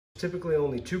typically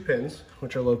only 2 pins,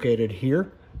 which are located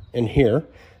here and here,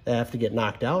 that have to get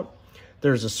knocked out.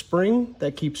 There's a spring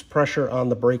that keeps pressure on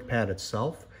the brake pad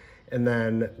itself, and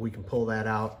then we can pull that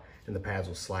out and the pads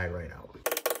will slide right out.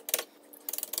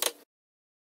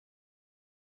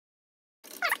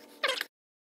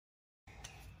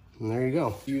 And there you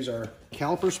go. Use our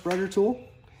caliper spreader tool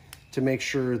to make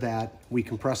sure that we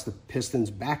compress the pistons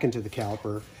back into the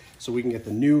caliper so we can get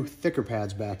the new thicker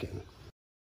pads back in.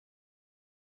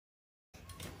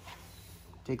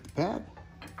 Take the pad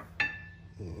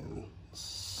and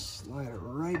slide it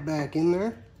right back in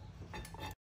there.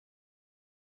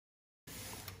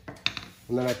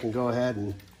 And then I can go ahead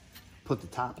and put the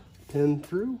top pin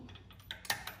through.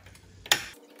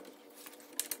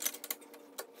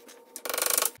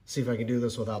 See if I can do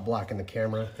this without blocking the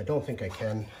camera. I don't think I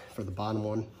can for the bottom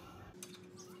one.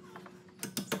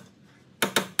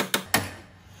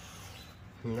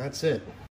 And that's it.